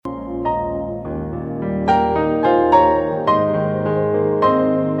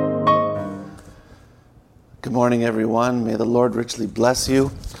morning, everyone. May the Lord richly bless you.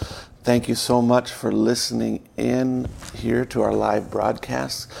 Thank you so much for listening in here to our live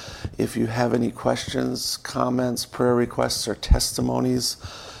broadcast. If you have any questions, comments, prayer requests, or testimonies,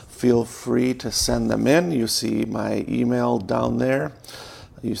 feel free to send them in. You see my email down there.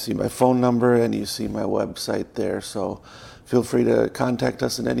 You see my phone number, and you see my website there. So feel free to contact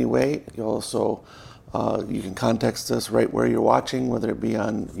us in any way. You also you can contact us right where you're watching, whether it be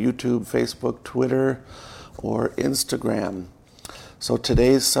on YouTube, Facebook, Twitter, or Instagram. So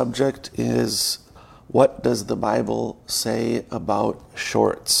today's subject is, what does the Bible say about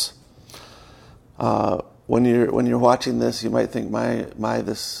shorts? When you're watching this, you might think,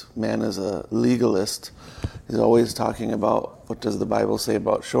 this man is a legalist. He's always talking about what does the Bible say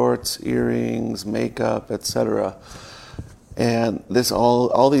about shorts, earrings, makeup, etc. And this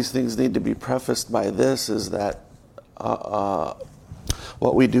all these things need to be prefaced by this, is that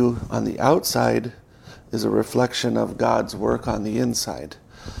what we do on the outside is a reflection of God's work on the inside.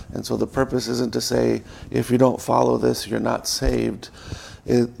 And so the purpose isn't to say, if you don't follow this, you're not saved.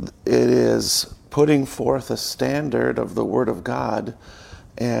 It is putting forth a standard of the Word of God,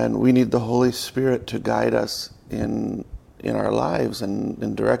 and we need the Holy Spirit to guide us in our lives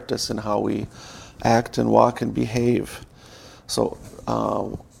and direct us in how we act and walk and behave. So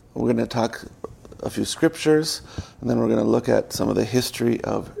we're going to talk a few scriptures, and then we're going to look at some of the history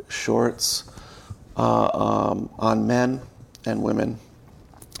of shorts on men and women.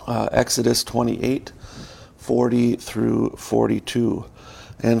 Exodus 28, 40 through 42.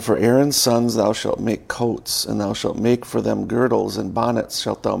 And for Aaron's sons thou shalt make coats, and thou shalt make for them girdles, and bonnets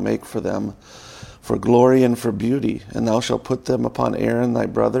shalt thou make for them, for glory and for beauty. And thou shalt put them upon Aaron thy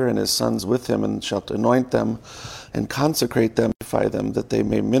brother and his sons with him, and shalt anoint them, and consecrate them, sanctify them, that they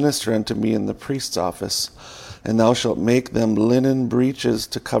may minister unto me in the priest's office. And thou shalt make them linen breeches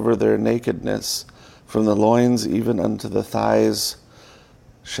to cover their nakedness, from the loins even unto the thighs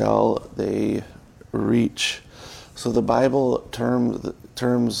shall they reach. So the Bible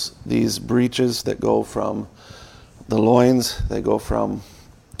terms these breeches that go from the loins, they go from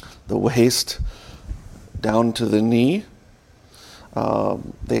the waist down to the knee.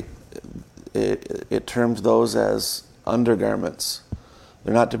 It terms those as undergarments.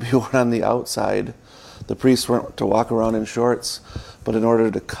 They're not to be worn on the outside. The priests weren't to walk around in shorts, but in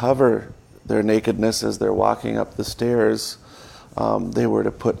order to cover their nakedness as they're walking up the stairs, they were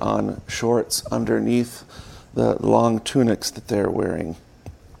to put on shorts underneath the long tunics that they're wearing.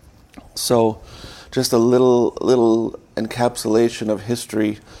 So just a little encapsulation of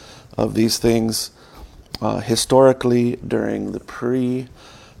history of these things. Historically, during the pre-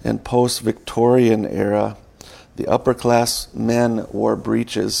 and post-Victorian era, the upper class men wore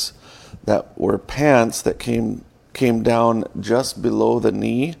breeches that were pants that came down just below the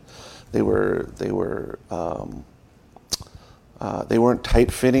knee. They weren't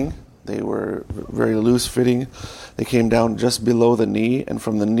tight fitting. They were very loose fitting. They came down just below the knee, and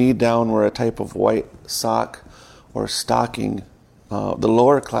from the knee down were a type of white sock or stocking. The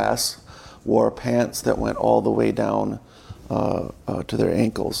lower class wore pants that went all the way down to their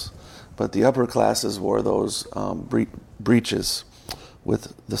ankles, but the upper classes wore those breeches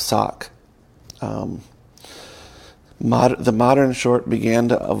with the sock. The modern short began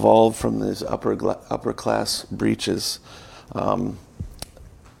to evolve from these upper class breeches.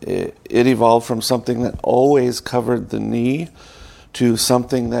 It evolved from something that always covered the knee to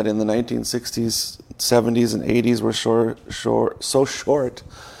something that in the 1960s, 70s, and 80s were so short.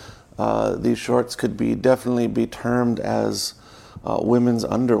 These shorts could definitely be termed as women's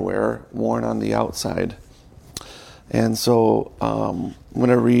underwear worn on the outside. And so I'm going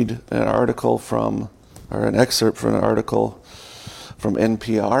to read an excerpt from an article from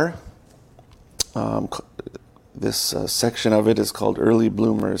NPR. This section of it is called Early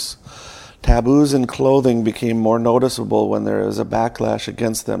Bloomers. Taboos in clothing became more noticeable when there is a backlash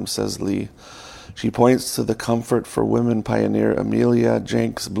against them, says Lee. She points to the comfort for women pioneer Amelia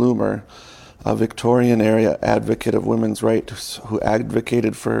Jenks Bloomer, a Victorian-era advocate of women's rights who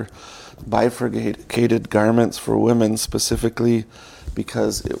advocated for bifurcated garments for women, specifically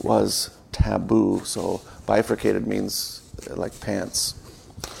because it was taboo. So bifurcated means like pants,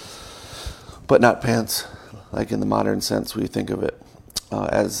 but not pants like in the modern sense we think of it.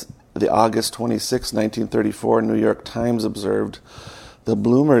 As the August 26, 1934 New York Times observed, the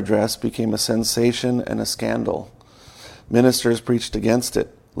bloomer dress became a sensation and a scandal. Ministers preached against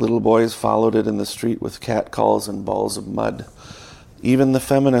it. Little boys followed it in the street with catcalls and balls of mud. Even the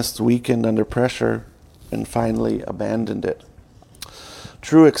feminists weakened under pressure and finally abandoned it.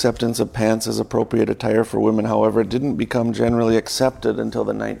 True acceptance of pants as appropriate attire for women, however, didn't become generally accepted until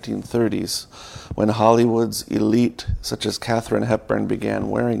the 1930s, when Hollywood's elite, such as Katharine Hepburn, began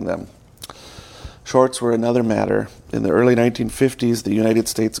wearing them. Shorts were another matter. In the early 1950s, the United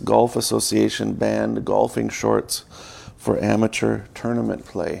States Golf Association banned golfing shorts for amateur tournament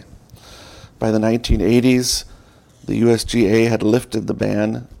play. By the 1980s, the USGA had lifted the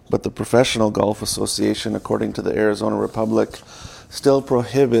ban, but the Professional Golf Association, according to the Arizona Republic, still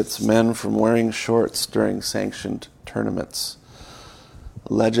prohibits men from wearing shorts during sanctioned tournaments.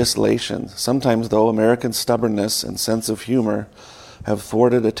 Legislation. Sometimes, though, American stubbornness and sense of humor have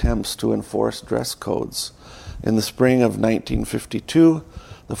thwarted attempts to enforce dress codes. In the spring of 1952,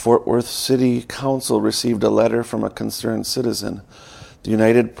 the Fort Worth City Council received a letter from a concerned citizen. The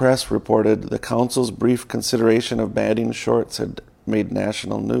United Press reported the council's brief consideration of banning shorts had made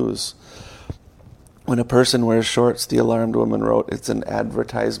national news. When a person wears shorts, the alarmed woman wrote, it's an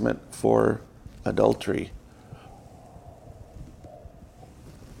advertisement for adultery.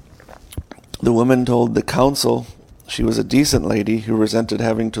 The woman told the council she was a decent lady who resented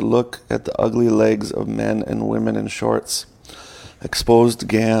having to look at the ugly legs of men and women in shorts. Exposed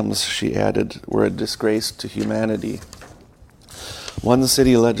gams, she added, were a disgrace to humanity. One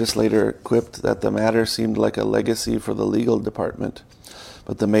city legislator quipped that the matter seemed like a legacy for the legal department,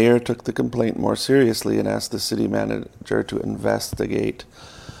 but the mayor took the complaint more seriously and asked the city manager to investigate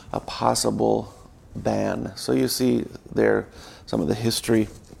a possible ban. So you see there some of the history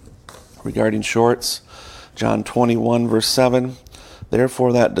regarding shorts. John 21, verse 7,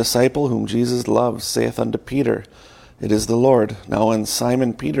 therefore that disciple whom Jesus loved saith unto Peter, it is the Lord. Now when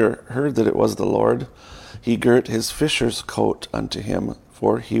Simon Peter heard that it was the Lord, he girt his fisher's coat unto him,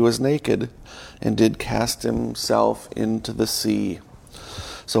 for he was naked, and did cast himself into the sea.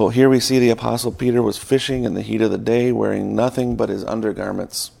 So here we see the Apostle Peter was fishing in the heat of the day, wearing nothing but his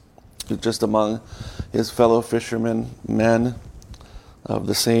undergarments, just among his fellow fishermen, men of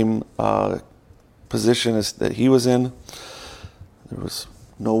the same position as that he was in. There was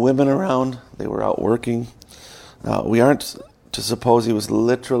no women around. They were out working. We aren't to suppose he was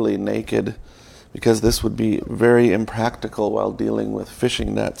literally naked, because this would be very impractical while dealing with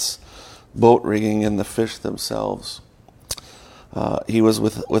fishing nets, boat rigging, and the fish themselves. He was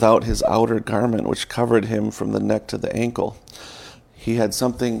without his outer garment, which covered him from the neck to the ankle. He had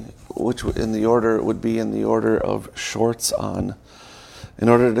something which would be in the order of shorts on. In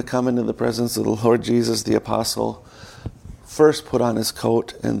order to come into the presence of the Lord Jesus, the apostle first put on his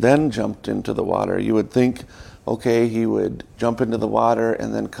coat and then jumped into the water. You would think, okay, he would jump into the water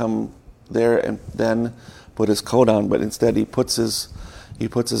and then come there and then put his coat on, but instead he puts his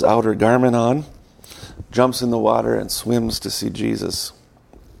outer garment on, jumps in the water, and swims to see Jesus.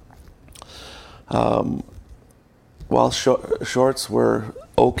 While shorts were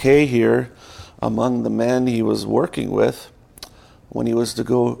okay here among the men he was working with, when he was to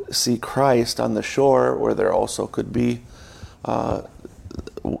go see Christ on the shore, where there also could be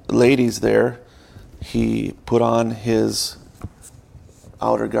ladies there, he put on his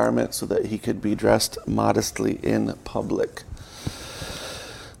outer garment so that he could be dressed modestly in public.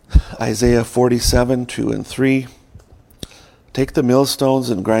 Isaiah 47, 2 and 3. Take the millstones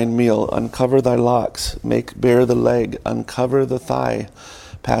and grind meal, uncover thy locks, make bare the leg, uncover the thigh,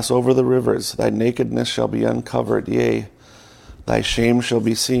 pass over the rivers, thy nakedness shall be uncovered, yea, thy shame shall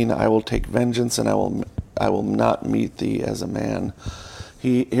be seen. I will take vengeance, and I will not meet thee as a man.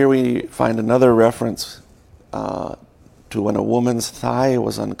 Here we find another reference to when a woman's thigh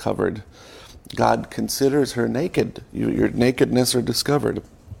was uncovered. God considers her naked. Your nakedness are discovered.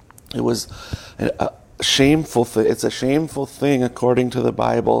 It was a shameful thing. It's a shameful thing, according to the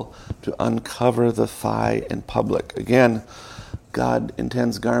Bible, to uncover the thigh in public. Again, God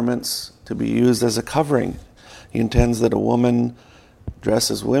intends garments to be used as a covering. He intends that a woman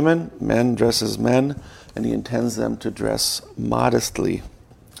dress as women, men dress as men, and he intends them to dress modestly.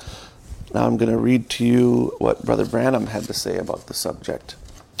 Now I'm going to read to you what Brother Branham had to say about the subject.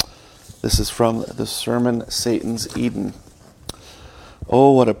 This is from the sermon, Satan's Eden.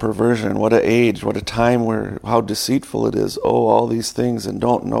 Oh, what a perversion, what an age, what a time where how deceitful it is. Oh, all these things and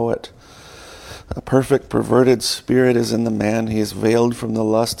don't know it. A perfect perverted spirit is in the man. He is veiled from the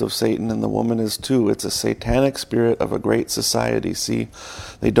lust of Satan, and the woman is too. It's a satanic spirit of a great society. See,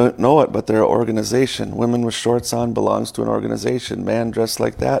 they don't know it, but they're an organization. Women with shorts on belongs to an organization. Man dressed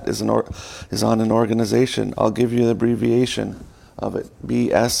like that is on an organization. I'll give you the abbreviation of it.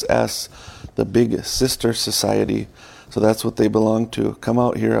 BSS, the Big Sister Society. So that's what they belong to. Come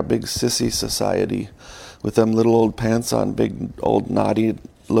out here, a big sissy society with them little old pants on, big old naughty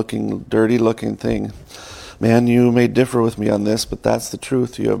looking, dirty looking thing. Man, you may differ with me on this, but that's the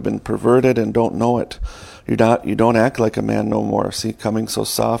truth. You have been perverted and don't know it. You don't act like a man no more. See, coming so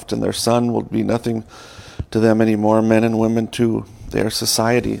soft, and their son will be nothing to them anymore. Men and women too. They're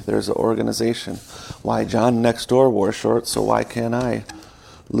society. There's an organization. Why, John next door wore shorts, so why can't I?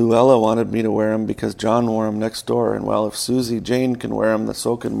 Luella wanted me to wear them because John wore them next door. And well, if Susie Jane can wear them,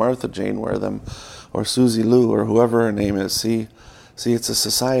 so can Martha Jane wear them, or Susie Lou, or whoever her name is. See, it's a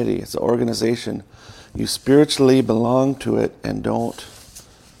society. It's an organization. You spiritually belong to it and don't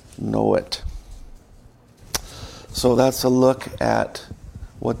know it. So that's a look at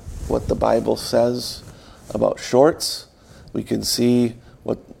what the Bible says about shorts. We can see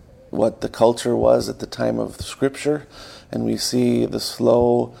what the culture was at the time of Scripture, and we see the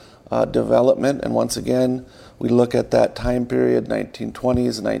slow development. And once again, we look at that time period,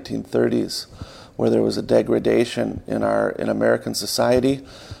 1920s, 1930s, where there was a degradation in American society,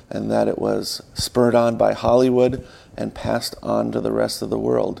 and that it was spurred on by Hollywood and passed on to the rest of the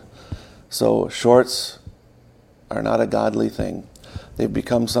world. So shorts are not a godly thing. They've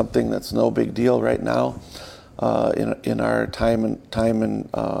become something that's no big deal right now in our time and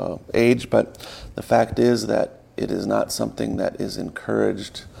age, but the fact is that it is not something that is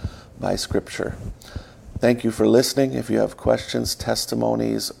encouraged by Scripture. Thank you for listening. If you have questions,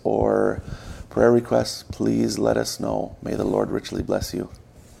 testimonies, or prayer requests, please let us know. May the Lord richly bless you.